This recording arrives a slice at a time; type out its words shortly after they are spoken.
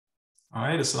All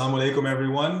right, Assalamu alaikum,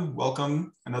 everyone.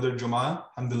 Welcome another Jummah.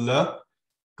 Alhamdulillah.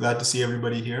 Glad to see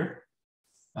everybody here.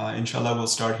 Inshallah, we'll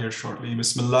start here shortly.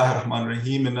 Bismillah ar-Rahman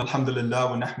ar-Rahim. And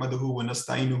alhamdulillah, wa nahmaduhu wa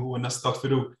nasta'inuhu wa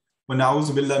nastaghfiruh. Wa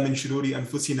na'udhu billah min shururi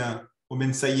anfusina wa min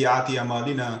sayyi'ati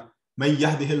amalina. Man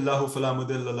yahdihillahu fala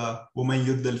mudilla lah wa man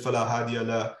yudlil fala hadiya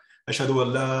lah. Ashhadu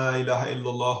an la ilaha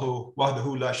illallah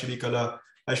wahdahu la sharika lah.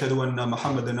 Ashhadu anna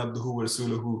Muhammadan abduhu wa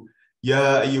rasuluhu.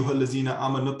 يا أيها الذين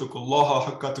آمنوا اتقوا الله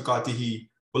حق تقاته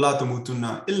ولا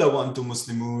تموتن إلا وأنتم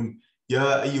مسلمون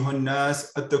يا أيها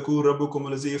الناس اتقوا ربكم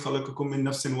الذي خلقكم من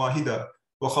نفس واحدة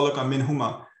وخلق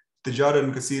منهما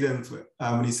رجالا كثيرا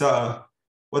ونساء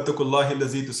واتقوا الله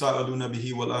الذي تساءلون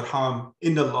به والأرحام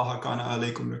إن الله كان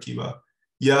عليكم رقيبا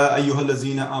يا أيها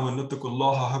الذين آمنوا اتقوا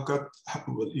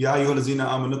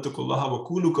الله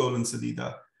وقولوا قولا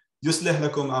سديدا يصلح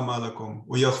لكم أعمالكم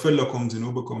ويغفر لكم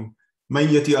ذنوبكم من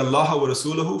يطع الله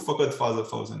ورسوله فقد فاز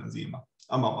فوزا عظيما.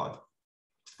 أما بعد.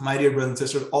 My dear brothers and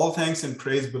sisters, all thanks and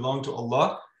praise belong to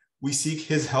Allah. We seek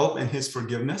His help and His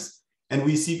forgiveness, and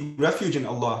we seek refuge in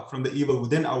Allah from the evil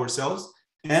within ourselves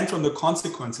and from the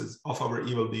consequences of our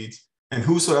evil deeds. And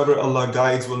whosoever Allah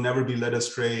guides will never be led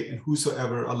astray, and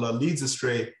whosoever Allah leads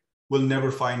astray will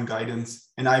never find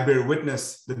guidance. And I bear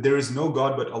witness that there is no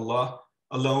God but Allah,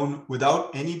 alone,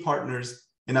 without any partners.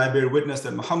 And I bear witness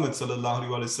that Muhammad sallallahu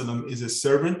alaihi wasallam is His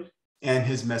servant and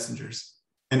His messengers.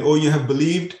 And O you have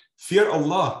believed, fear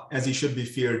Allah as He should be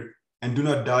feared, and do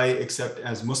not die except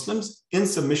as Muslims in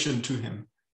submission to Him.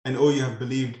 And O you have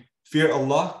believed, fear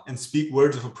Allah and speak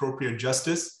words of appropriate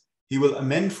justice. He will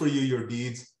amend for you your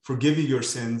deeds, forgive you your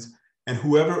sins, and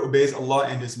whoever obeys Allah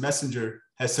and His messenger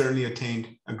has certainly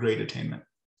attained a great attainment.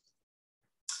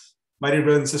 My dear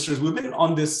brothers and sisters, we've been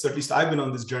on this, at least I've been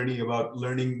on this journey about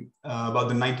learning about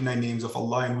the 99 names of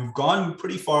Allah, and we've gone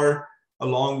pretty far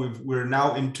along. We're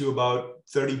now into about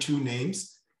 32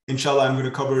 names. Inshallah, I'm going to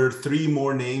cover 3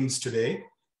 more names today.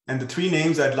 And the 3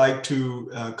 names I'd like to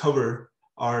cover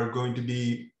are going to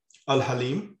be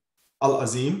Al-Halim,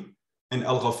 Al-Azim, and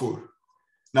Al-Ghafoor.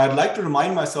 Now, I'd like to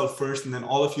remind myself first, and then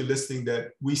all of you listening,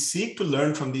 that we seek to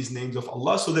learn from these names of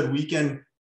Allah so that we can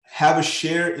have a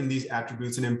share in these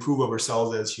attributes and improve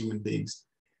ourselves as human beings.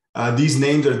 These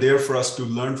names are there for us to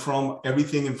learn from.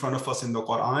 Everything in front of us in the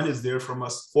Quran is there for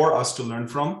us to learn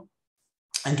from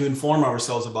and to inform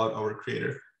ourselves about our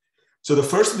Creator. So the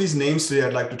first of these names today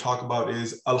I'd like to talk about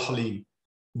is Al-Halim.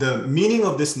 The meaning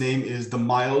of this name is the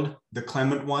mild, the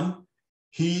clement one,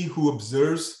 he who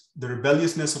observes the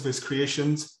rebelliousness of his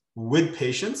creations with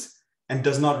patience and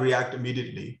does not react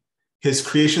immediately. His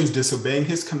creations disobeying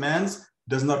his commands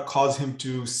does not cause him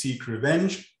to seek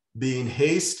revenge, be in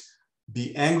haste,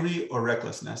 be angry, or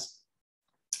recklessness.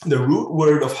 The root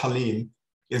word of Halim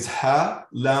is Ha,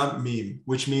 Lam, Mim,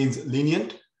 which means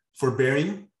lenient,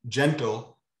 forbearing,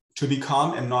 gentle, to be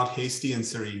calm and not hasty and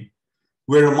serene.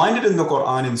 We're reminded in the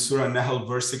Quran in Surah Nahl,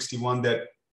 verse 61 that,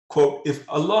 quote, if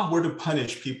Allah were to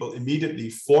punish people immediately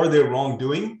for their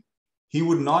wrongdoing, He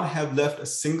would not have left a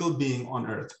single being on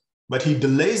earth, but He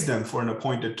delays them for an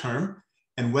appointed term.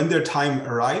 And when their time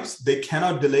arrives, they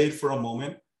cannot delay it for a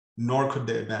moment, nor could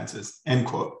they advance it, end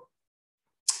quote.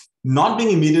 Not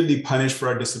being immediately punished for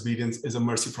our disobedience is a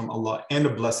mercy from Allah and a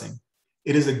blessing.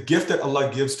 It is a gift that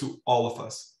Allah gives to all of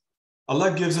us.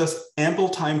 Allah gives us ample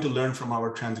time to learn from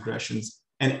our transgressions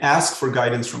and ask for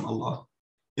guidance from Allah.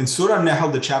 In Surah Nahl,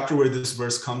 the chapter where this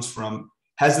verse comes from,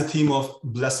 has the theme of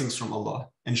blessings from Allah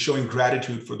and showing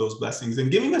gratitude for those blessings.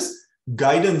 And giving us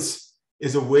guidance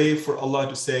is a way for Allah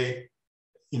to say,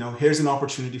 here's an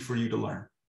opportunity for you to learn.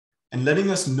 And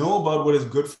letting us know about what is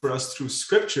good for us through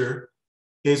scripture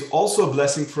is also a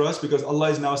blessing for us, because Allah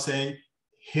is now saying,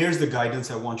 here's the guidance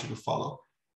I want you to follow.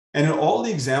 And in all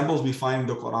the examples we find in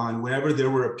the Quran, whenever there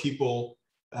were people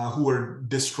who were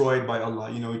destroyed by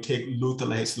Allah, we take Lut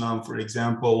alayhi salam, for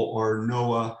example, or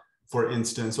Noah, for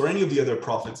instance, or any of the other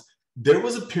prophets, there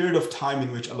was a period of time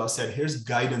in which Allah said, here's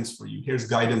guidance for you, here's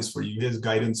guidance for you, here's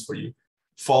guidance for you.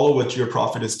 Follow what your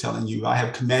prophet is telling you. I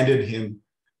have commanded him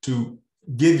to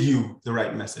give you the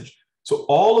right message. So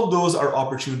all of those are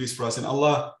opportunities for us. And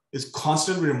Allah is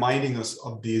constantly reminding us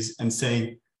of these and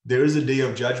saying, there is a day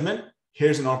of judgment.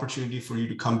 Here's an opportunity for you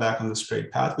to come back on the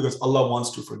straight path, because Allah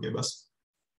wants to forgive us.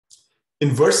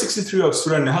 In verse 63 of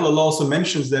Surah Nahl, Allah also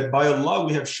mentions that by Allah,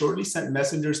 we have surely sent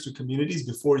messengers to communities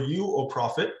before you, O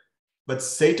Prophet, but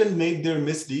Satan made their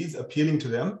misdeeds appealing to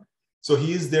them. So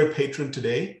he is their patron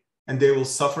today, and they will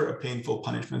suffer a painful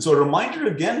punishment. So a reminder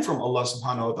again from Allah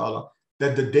subhanahu wa ta'ala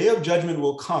that the day of judgment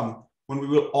will come when we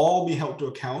will all be held to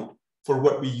account for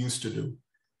what we used to do.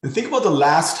 And think about the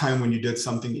last time when you did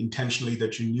something intentionally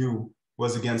that you knew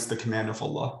was against the command of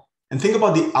Allah. and think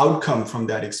about the outcome from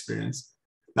that experience.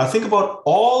 Now think about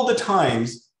all the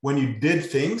times when you did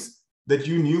things that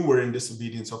you knew were in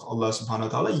disobedience of Allah subhanahu wa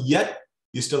ta'ala, yet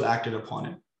you still acted upon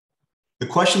it. The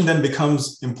question then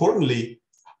becomes, importantly,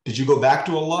 did you go back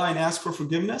to Allah and ask for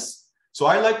forgiveness? So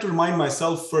I like to remind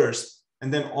myself first,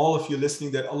 and then all of you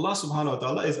listening, that Allah subhanahu wa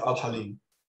ta'ala is Al-Halim.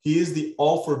 He is the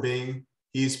all-forbearing.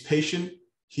 He is patient.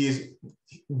 He is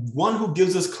one who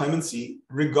gives us clemency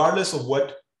regardless of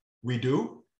what we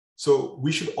do. So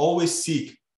we should always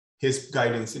seek his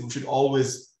guidance, and we should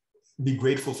always be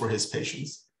grateful for his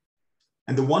patience.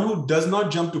 And the one who does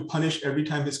not jump to punish every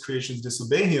time his creations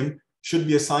disobey him should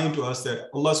be a sign to us that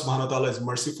Allah subhanahu wa ta'ala is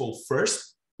merciful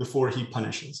first before he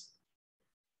punishes.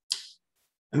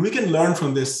 And we can learn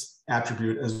from this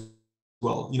attribute as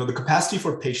well. You know, the capacity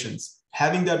for patience,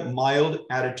 having that mild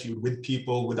attitude with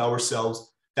people, with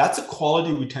ourselves, that's a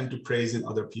quality we tend to praise in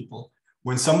other people.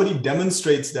 When somebody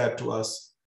demonstrates that to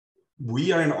us,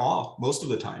 we are in awe most of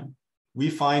the time. We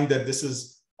find that this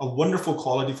is a wonderful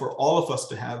quality for all of us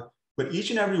to have, but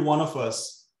each and every one of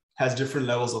us has different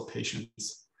levels of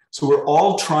patience. So we're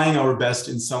all trying our best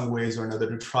in some ways or another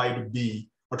to try to be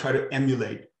or try to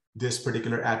emulate this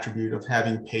particular attribute of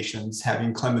having patience,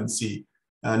 having clemency,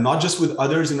 not just with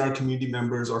others in our community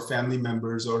members or family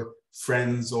members or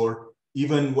friends, or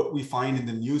even what we find in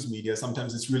the news media.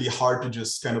 Sometimes it's really hard to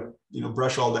just kind of, you know,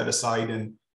 brush all that aside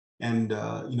and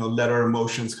you know, let our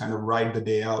emotions kind of ride the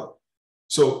day out.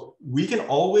 So we can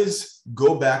always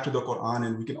go back to the Quran,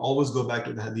 and we can always go back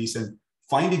to the Hadith and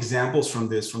find examples from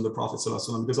this, from the Prophet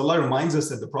ﷺ, because Allah reminds us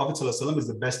that the Prophet ﷺ is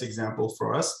the best example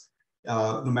for us,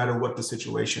 no matter what the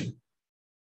situation.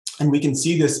 And we can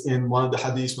see this in one of the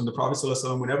Hadiths when the Prophet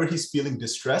ﷺ, whenever he's feeling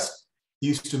distressed, he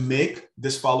used to make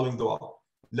this following dua.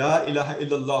 La ilaha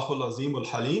illallah al-azim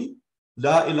al-halim,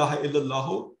 la ilaha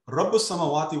illallah rabbus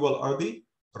samawati wal ardi,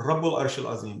 rabbul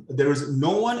arshil azim. There is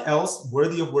no one else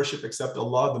worthy of worship except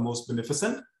Allah, the most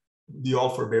beneficent, the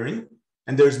all-forbearing.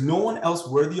 And there's no one else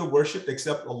worthy of worship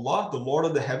except Allah, the Lord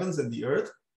of the heavens and the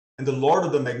earth, and the Lord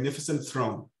of the magnificent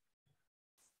throne.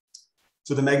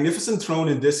 So the magnificent throne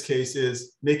in this case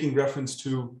is making reference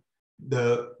to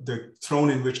the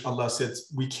throne in which Allah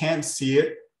sits. We can't see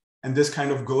it. And this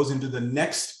kind of goes into the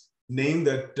next name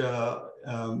that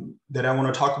I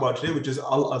want to talk about today, which is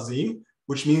Al-Azim,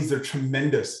 which means the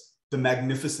tremendous, the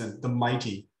magnificent, the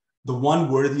mighty, the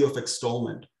one worthy of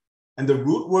extolment. And the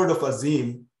root word of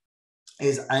Azim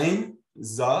is Ain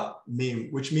Za Mim,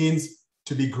 which means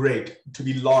to be great, to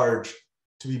be large,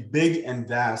 to be big and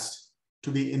vast,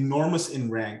 to be enormous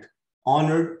in rank,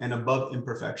 honored and above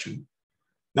imperfection.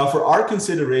 Now, for our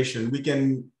consideration, we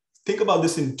can think about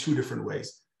this in two different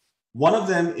ways. One of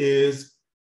them is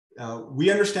we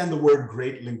understand the word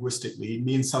great linguistically. It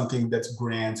means something that's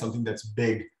grand, something that's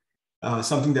big,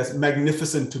 something that's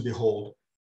magnificent to behold.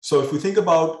 So if we think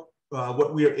about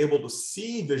what we are able to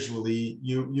see visually,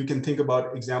 you can think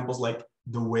about examples like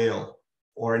the whale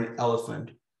or an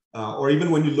elephant, or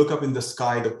even when you look up in the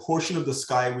sky, the portion of the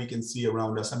sky we can see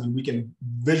around us. I mean, we can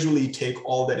visually take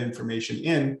all that information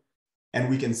in, and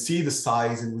we can see the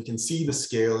size, and we can see the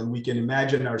scale, and we can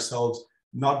imagine ourselves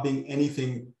not being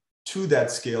anything to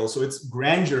that scale. So its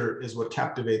grandeur is what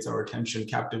captivates our attention,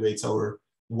 captivates our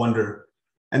wonder.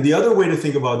 And the other way to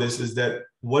think about this is that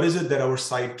what is it that our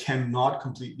sight cannot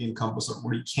completely encompass, or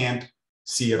we can't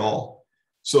see at all?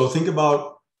 So think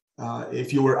about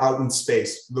if you were out in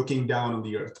space looking down on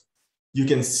the earth. You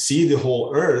can see the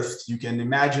whole earth, you can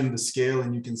imagine the scale,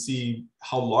 and you can see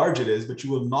how large it is, but you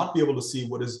will not be able to see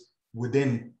what is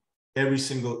within every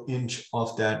single inch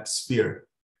of that sphere.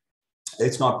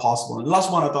 It's not possible. And Allah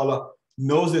subhanahu wa ta'ala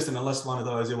knows this, and Allah subhanahu wa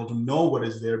ta'ala is able to know what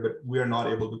is there, but we are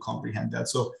not able to comprehend that.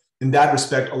 So in that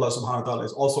respect, Allah subhanahu wa ta'ala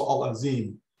is also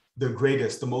Al-Azim, the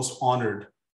greatest, the most honored.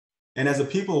 And as a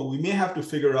people, we may have to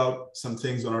figure out some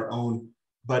things on our own,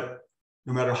 but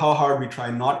no matter how hard we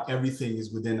try, not everything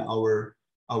is within our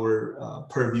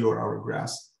purview or our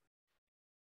grasp.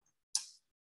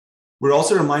 We're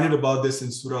also reminded about this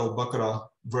in Surah Al-Baqarah,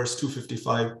 verse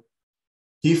 255.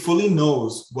 He fully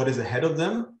knows what is ahead of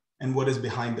them and what is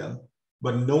behind them,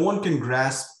 but no one can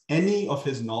grasp any of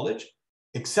his knowledge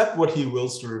except what he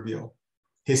wills to reveal.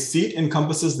 His seat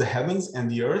encompasses the heavens and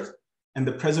the earth, and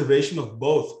the preservation of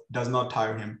both does not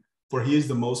tire him, for he is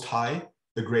the most high,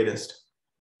 the greatest.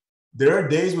 There are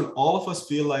days when all of us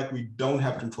feel like we don't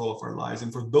have control of our lives.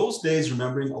 And for those days,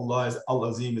 remembering Allah as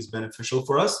Al-Azim is beneficial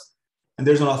for us. And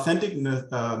there's an authentic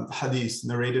hadith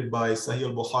narrated by Sahih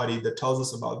al-Bukhari that tells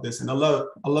us about this. And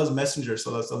Allah's Messenger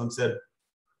ﷺ said,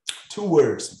 two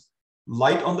words,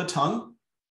 light on the tongue,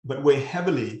 but weigh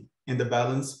heavily in the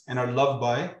balance and are loved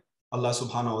by Allah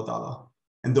subhanahu wa ta'ala.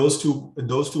 And those two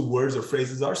words or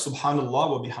phrases are Subhanallah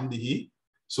wa bihamdihi,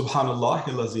 Subhanallah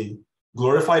al-Azim.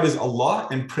 Glorified is Allah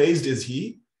and praised is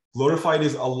He. Glorified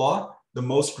is Allah, the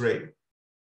Most Great.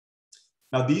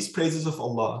 Now, these praises of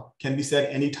Allah can be said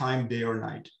anytime, day or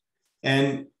night.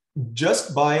 And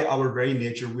just by our very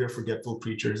nature, we are forgetful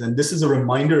creatures. And this is a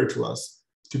reminder to us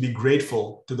to be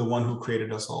grateful to the one who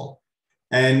created us all.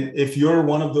 And if you're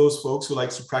one of those folks who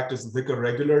likes to practice dhikr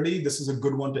regularly, this is a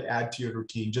good one to add to your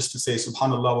routine, just to say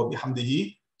Subhanallah wa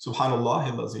bihamdihi, Subhanallah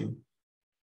al-Azim.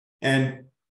 And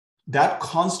that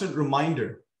constant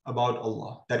reminder about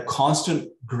Allah, that constant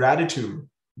gratitude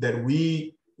that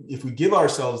if we give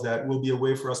ourselves that, will be a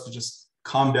way for us to just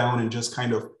calm down and just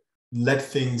kind of let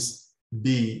things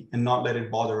be and not let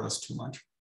it bother us too much.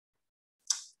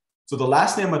 So the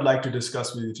last name I'd like to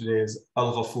discuss with you today is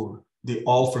Al-Ghafoor, the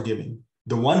all-forgiving,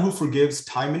 the one who forgives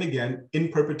time and again in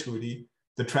perpetuity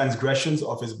the transgressions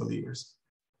of his believers.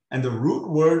 And the root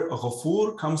word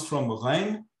Ghafoor comes from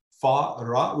Ghain, Fa,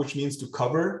 Ra, which means to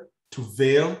cover, to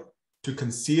veil, to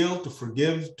conceal, to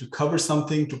forgive, to cover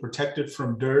something, to protect it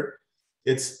from dirt.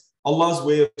 It's Allah's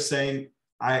way of saying,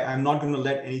 I'm not going to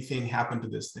let anything happen to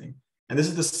this thing. And this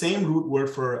is the same root word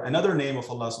for another name of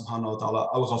Allah subhanahu wa ta'ala,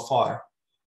 Al-Ghaffar.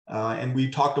 And we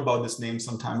talked about this name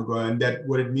some time ago, and that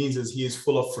what it means is He is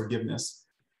full of forgiveness.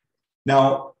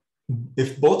 Now,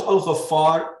 if both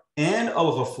Al-Ghaffar and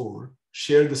Al-Ghafoor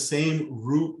share the same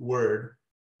root word,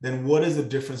 then what is the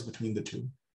difference between the two?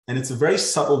 And it's a very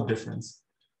subtle difference.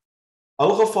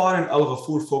 Al-Ghaffar and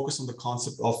Al-Ghafoor focus on the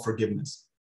concept of forgiveness.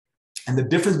 And the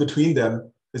difference between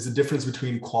them is the difference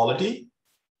between quality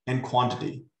and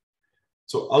quantity.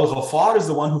 So Al-Ghaffar is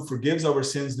the one who forgives our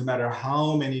sins no matter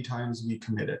how many times we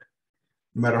commit it,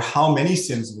 no matter how many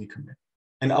sins we commit.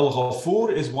 And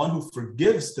Al-Ghafoor is one who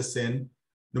forgives the sin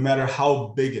no matter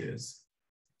how big it is.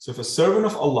 So if a servant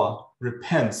of Allah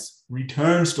repents,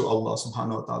 returns to Allah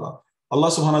subhanahu wa ta'ala, Allah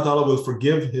subhanahu wa ta'ala will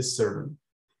forgive his servant.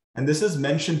 And this is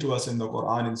mentioned to us in the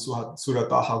Quran in Surah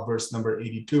Taha, verse number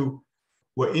 82.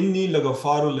 وَإِنِّي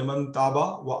لَغَفَارٌ لِمَنْ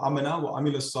تَابَ وَأَمَنَ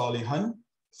وَعَمِلَ صَالِحًا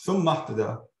ثُمَّ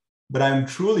اهْتَدَى. But I am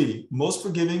truly most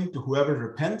forgiving to whoever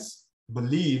repents,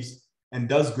 believes, and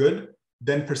does good,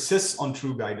 then persists on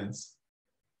true guidance.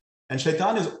 And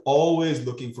Shaitan is always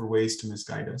looking for ways to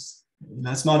misguide us.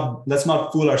 Let's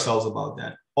not fool ourselves about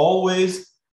that.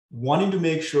 Always wanting to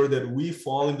make sure that we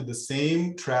fall into the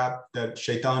same trap that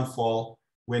Shaitan fall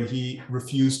when he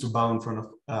refused to bow in front of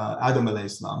Adam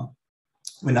alayhi salam.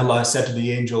 When Allah said to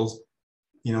the angels,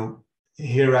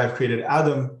 here I've created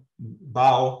Adam,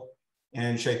 bow,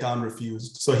 and Shaitan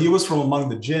refused. So he was from among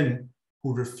the jinn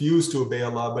who refused to obey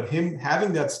Allah, but him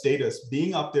having that status,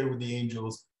 being up there with the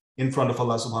angels in front of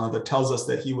Allah subhanahu wa ta'ala, tells us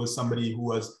that he was somebody who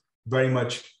was very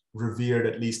much revered,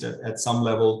 at least at some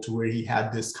level, to where he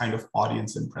had this kind of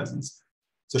audience and presence.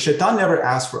 So Shaitan never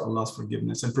asked for Allah's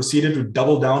forgiveness and proceeded to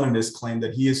double down on his claim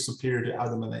that he is superior to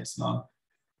Adam alayhi salam.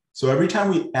 So every time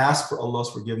we ask for Allah's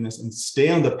forgiveness and stay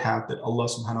on the path that Allah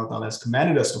subhanahu wa ta'ala has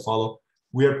commanded us to follow,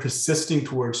 we are persisting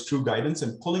towards true guidance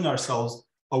and pulling ourselves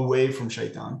away from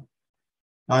Shaitan.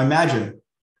 Now imagine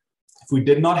if we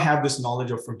did not have this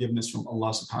knowledge of forgiveness from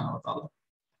Allah subhanahu wa ta'ala.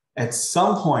 At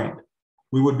some point,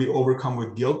 we would be overcome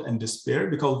with guilt and despair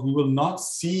because we will not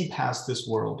see past this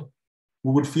world.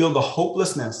 We would feel the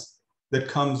hopelessness that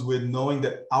comes with knowing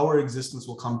that our existence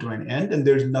will come to an end and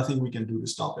there's nothing we can do to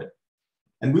stop it.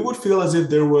 And we would feel as if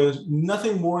there was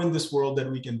nothing more in this world that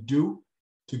we can do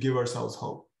to give ourselves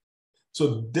hope.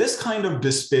 So this kind of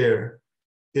despair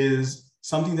is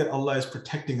something that Allah is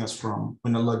protecting us from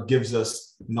when Allah gives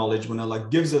us knowledge, when Allah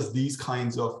gives us these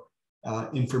kinds of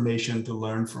information to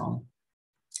learn from.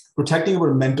 Protecting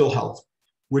our mental health,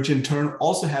 which in turn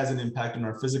also has an impact on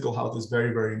our physical health, is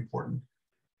very, very important.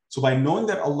 So by knowing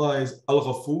that Allah is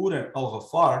Al-Ghafoor and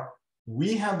Al-Ghaffar,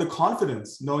 we have the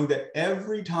confidence knowing that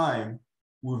every time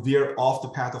we veer off the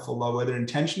path of Allah, whether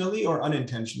intentionally or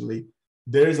unintentionally,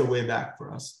 there is a way back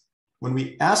for us. When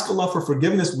we ask Allah for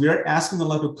forgiveness, we are asking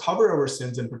Allah to cover our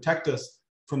sins and protect us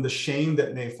from the shame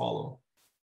that may follow.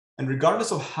 And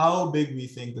regardless of how big we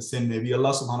think the sin may be,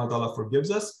 Allah subhanahu wa ta'ala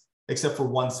forgives us, except for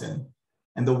one sin.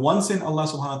 And the one sin Allah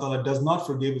subhanahu wa ta'ala does not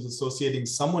forgive is associating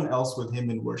someone else with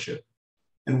Him in worship.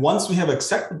 And once we have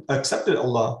accepted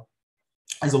Allah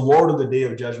as the Lord of the Day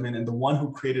of Judgment and the one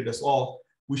who created us all,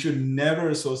 we should never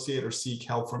associate or seek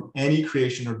help from any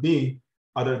creation or being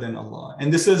other than Allah.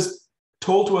 And this is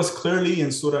told to us clearly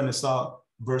in Surah Nisa,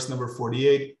 verse number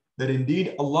 48, that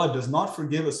indeed Allah does not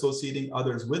forgive associating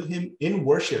others with Him in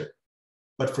worship,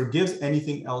 but forgives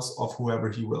anything else of whoever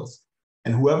He wills.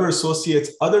 And whoever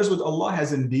associates others with Allah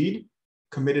has indeed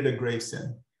committed a grave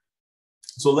sin.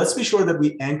 So let's be sure that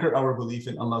we anchor our belief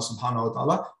in Allah subhanahu wa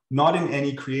ta'ala, not in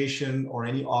any creation or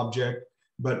any object,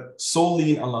 but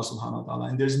solely in Allah subhanahu wa ta'ala.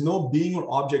 And there's no being or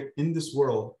object in this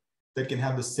world that can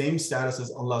have the same status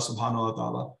as Allah subhanahu wa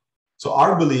ta'ala. So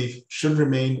our belief should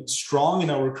remain strong in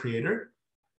our Creator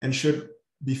and should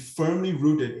be firmly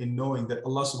rooted in knowing that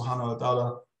Allah subhanahu wa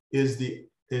ta'ala is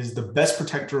the best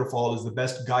protector of all, is the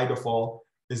best guide of all,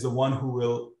 is the one who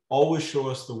will always show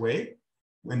us the way.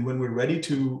 And when we're ready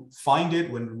to find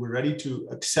it, when we're ready to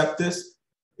accept this,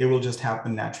 it will just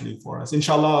happen naturally for us.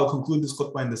 Inshallah, I'll conclude this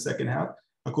khutbah in the second half.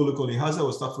 أقول قولي هذا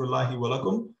واستغفر الله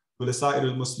ولكم ولسائر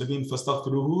المسلمين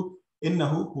فاستغفروه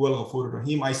إنه هو الغفور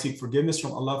الرحيم. I seek forgiveness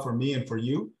from Allah for me and for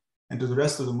you and to the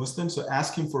rest of the Muslims. So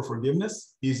ask Him for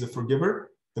forgiveness. He is the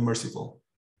forgiver, the merciful.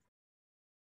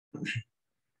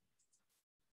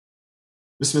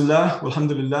 Bismillah,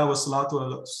 walhamdulillah, wassalatu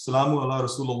wassalamu ala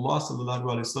Rasulullah sallallahu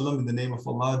alayhi wasallam. In the name of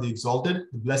Allah, the Exalted,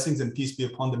 the blessings and peace be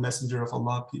upon the Messenger of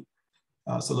Allah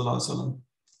sallallahu alayhi wasallam.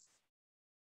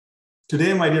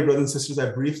 Today, my dear brothers and sisters, I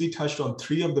briefly touched on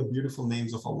three of the beautiful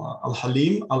names of Allah: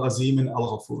 Al-Halim, Al-Azim, and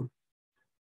Al-Ghafoor.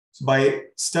 So by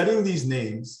studying these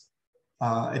names,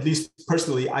 at least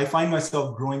personally, I find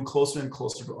myself growing closer and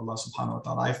closer to Allah subhanahu wa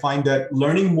ta'ala. I find that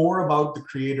learning more about the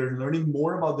Creator, learning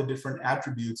more about the different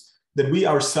attributes that we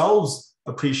ourselves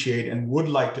appreciate and would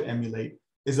like to emulate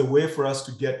is a way for us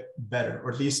to get better,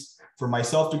 or at least for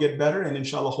myself to get better. And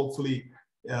inshallah, hopefully,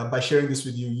 by sharing this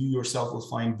with you, you yourself will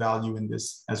find value in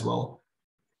this as well.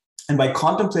 And by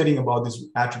contemplating about these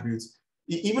attributes,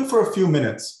 even for a few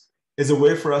minutes, is a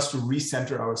way for us to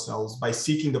recenter ourselves by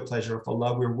seeking the pleasure of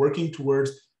Allah. We're working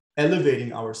towards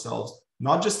elevating ourselves,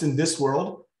 not just in this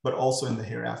world, but also in the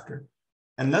hereafter.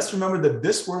 And let's remember that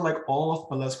this world, like all of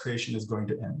Allah's creation, is going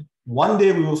to end. One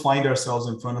day we will find ourselves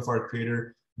in front of our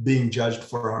Creator being judged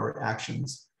for our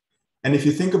actions. And if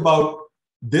you think about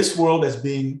this world as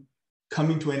being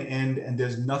coming to an end and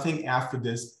there's nothing after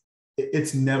this,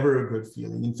 it's never a good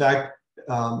feeling. In fact,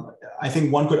 I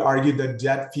think one could argue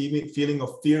that feeling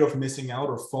of fear of missing out,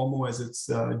 or FOMO as it's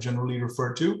generally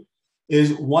referred to,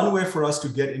 is one way for us to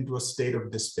get into a state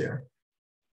of despair.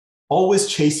 Always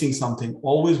chasing something,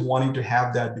 always wanting to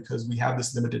have that because we have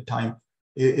this limited time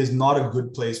is not a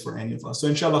good place for any of us. So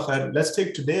inshallah khair, let's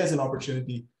take today as an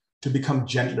opportunity to become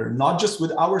gentler, not just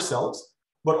with ourselves,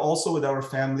 but also with our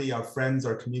family, our friends,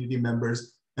 our community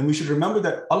members. And we should remember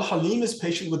that Al-Halim is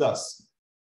patient with us.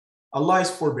 Allah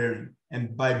is forbearing.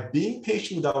 And by being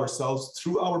patient with ourselves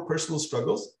through our personal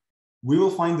struggles, we will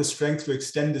find the strength to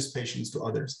extend this patience to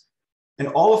others. And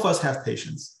all of us have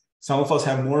patience. Some of us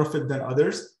have more of it than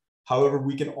others. However,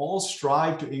 we can all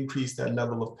strive to increase that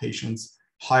level of patience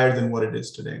higher than what it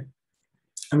is today.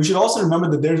 And we should also remember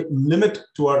that there's a limit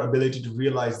to our ability to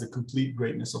realize the complete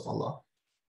greatness of Allah.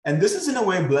 And this is in a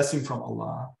way a blessing from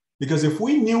Allah, because if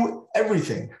we knew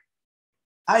everything,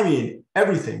 I mean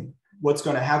everything, what's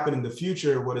going to happen in the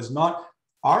future, what is not,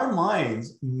 our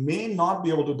minds may not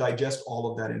be able to digest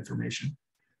all of that information.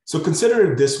 So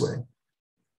consider it this way.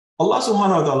 Allah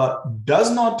subhanahu wa ta'ala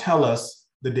does not tell us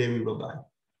the day we will die.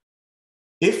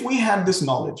 If we had this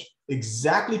knowledge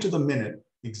exactly to the minute,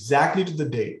 exactly to the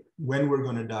date when we're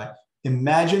going to die,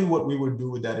 imagine what we would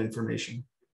do with that information.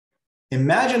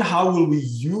 Imagine how will we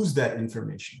use that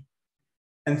information.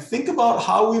 And think about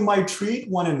how we might treat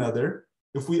one another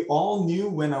if we all knew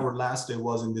when our last day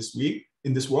was in this week,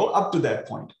 in this world, up to that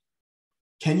point.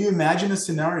 Can you imagine a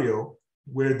scenario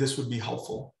where this would be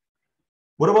helpful?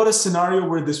 What about a scenario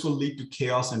where this will lead to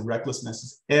chaos and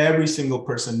recklessness? Every single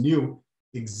person knew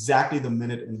exactly the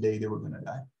minute and day they were going to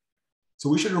die. So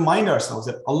we should remind ourselves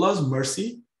that Allah's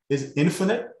mercy is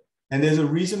infinite, and there's a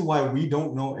reason why we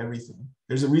don't know everything.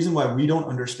 There's a reason why we don't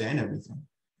understand everything.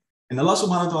 And Allah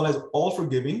subhanahu wa ta'ala is all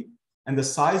forgiving, and the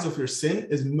size of your sin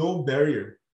is no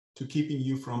barrier to keeping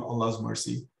you from Allah's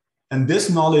mercy. And this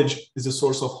knowledge is a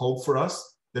source of hope for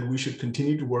us that we should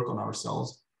continue to work on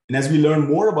ourselves. And as we learn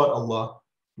more about Allah,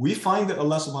 we find that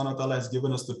Allah subhanahu wa ta'ala has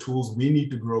given us the tools we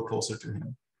need to grow closer to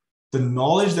Him. The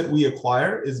knowledge that we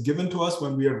acquire is given to us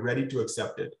when we are ready to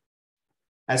accept it.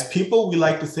 As people, we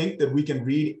like to think that we can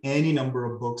read any number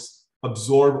of books,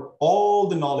 absorb all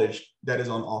the knowledge that is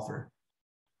on offer.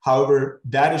 However,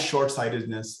 that is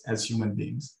short-sightedness as human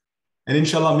beings. And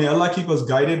inshallah, may Allah keep us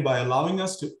guided by allowing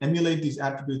us to emulate these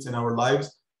attributes in our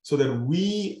lives so that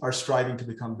we are striving to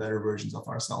become better versions of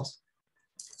ourselves.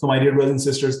 So my dear brothers and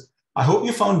sisters, I hope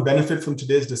you found benefit from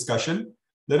today's discussion.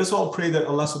 Let us all pray that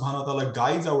Allah subhanahu wa ta'ala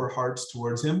guides our hearts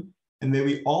towards Him, and may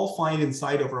we all find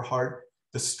inside of our heart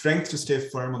the strength to stay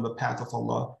firm on the path of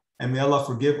Allah. And may Allah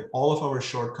forgive all of our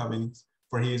shortcomings,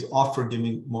 for He is oft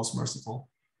forgiving, most merciful.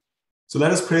 So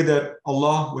let us pray that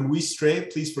Allah, when we stray,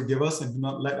 please forgive us and do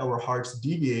not let our hearts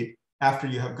deviate after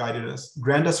you have guided us.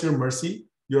 Grant us your mercy.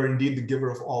 You are indeed the giver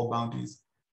of all bounties.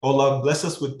 O Allah, bless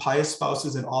us with pious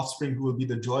spouses and offspring who will be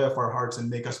the joy of our hearts and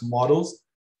make us models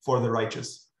for the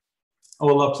righteous. O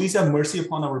Allah, please have mercy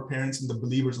upon our parents and the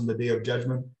believers on the day of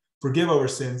judgment. Forgive our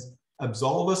sins,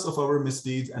 absolve us of our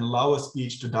misdeeds, and allow us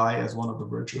each to die as one of the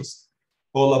virtuous.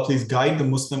 O Allah, please guide the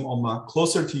Muslim Ummah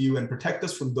closer to you and protect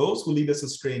us from those who lead us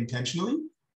astray intentionally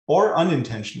or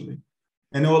unintentionally.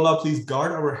 And O Allah, please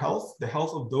guard our health, the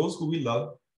health of those who we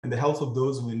love, and the health of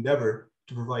those who endeavor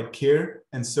to provide care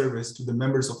and service to the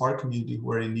members of our community who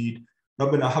are in need.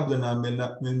 ربنا هب لنا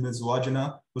من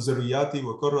أزواجنا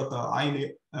وذرياتنا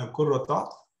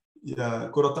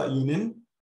قرة أعين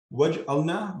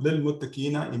واجعلنا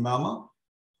للمتقين إماما.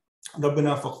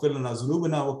 ربنا فاغفر لنا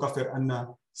ذنوبنا وكفر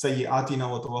عنا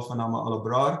سيئاتنا وتوفنا مع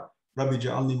الأبرار. رب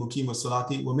اجعلني مقيم الصلاة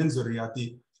ومن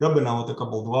ذريتي. ربنا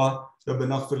وتقبل دعاء.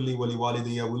 ربنا اغفر لي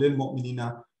ولوالدي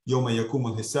وللمؤمنين يوم يقوم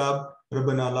الحساب.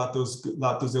 ربنا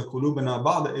لا تزغ قلوبنا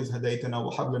بعد إذ هديتنا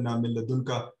وهب لنا من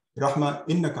لدنك رحمة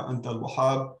إنك أنت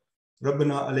الوهاب.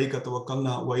 ربنا عليك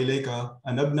توكلنا وإليك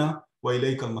أنبنا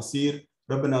وإليك المصير.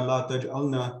 ربنا لا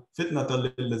تجعلنا فتنة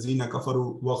للذين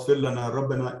كفروا واغفر لنا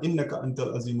ربنا إنك أنت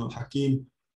العزيز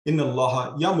الحكيم. إن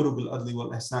الله يأمر بالعدل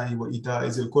والإحسان وإيتاء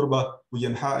ذي القربى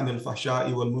وينهى عن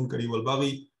الفحشاء والمنكر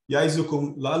والبغي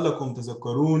يعظكم لعلكم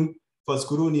تذكرون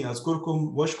فاذكروني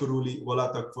أذكركم واشكروا لي ولا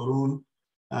تكفرون.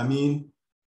 Ameen.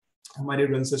 My dear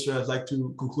brothers and sisters, I'd like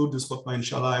to conclude this khutbah,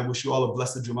 inshallah. I wish you all a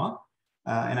blessed Jummah,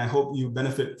 and I hope you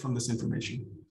benefit from this information.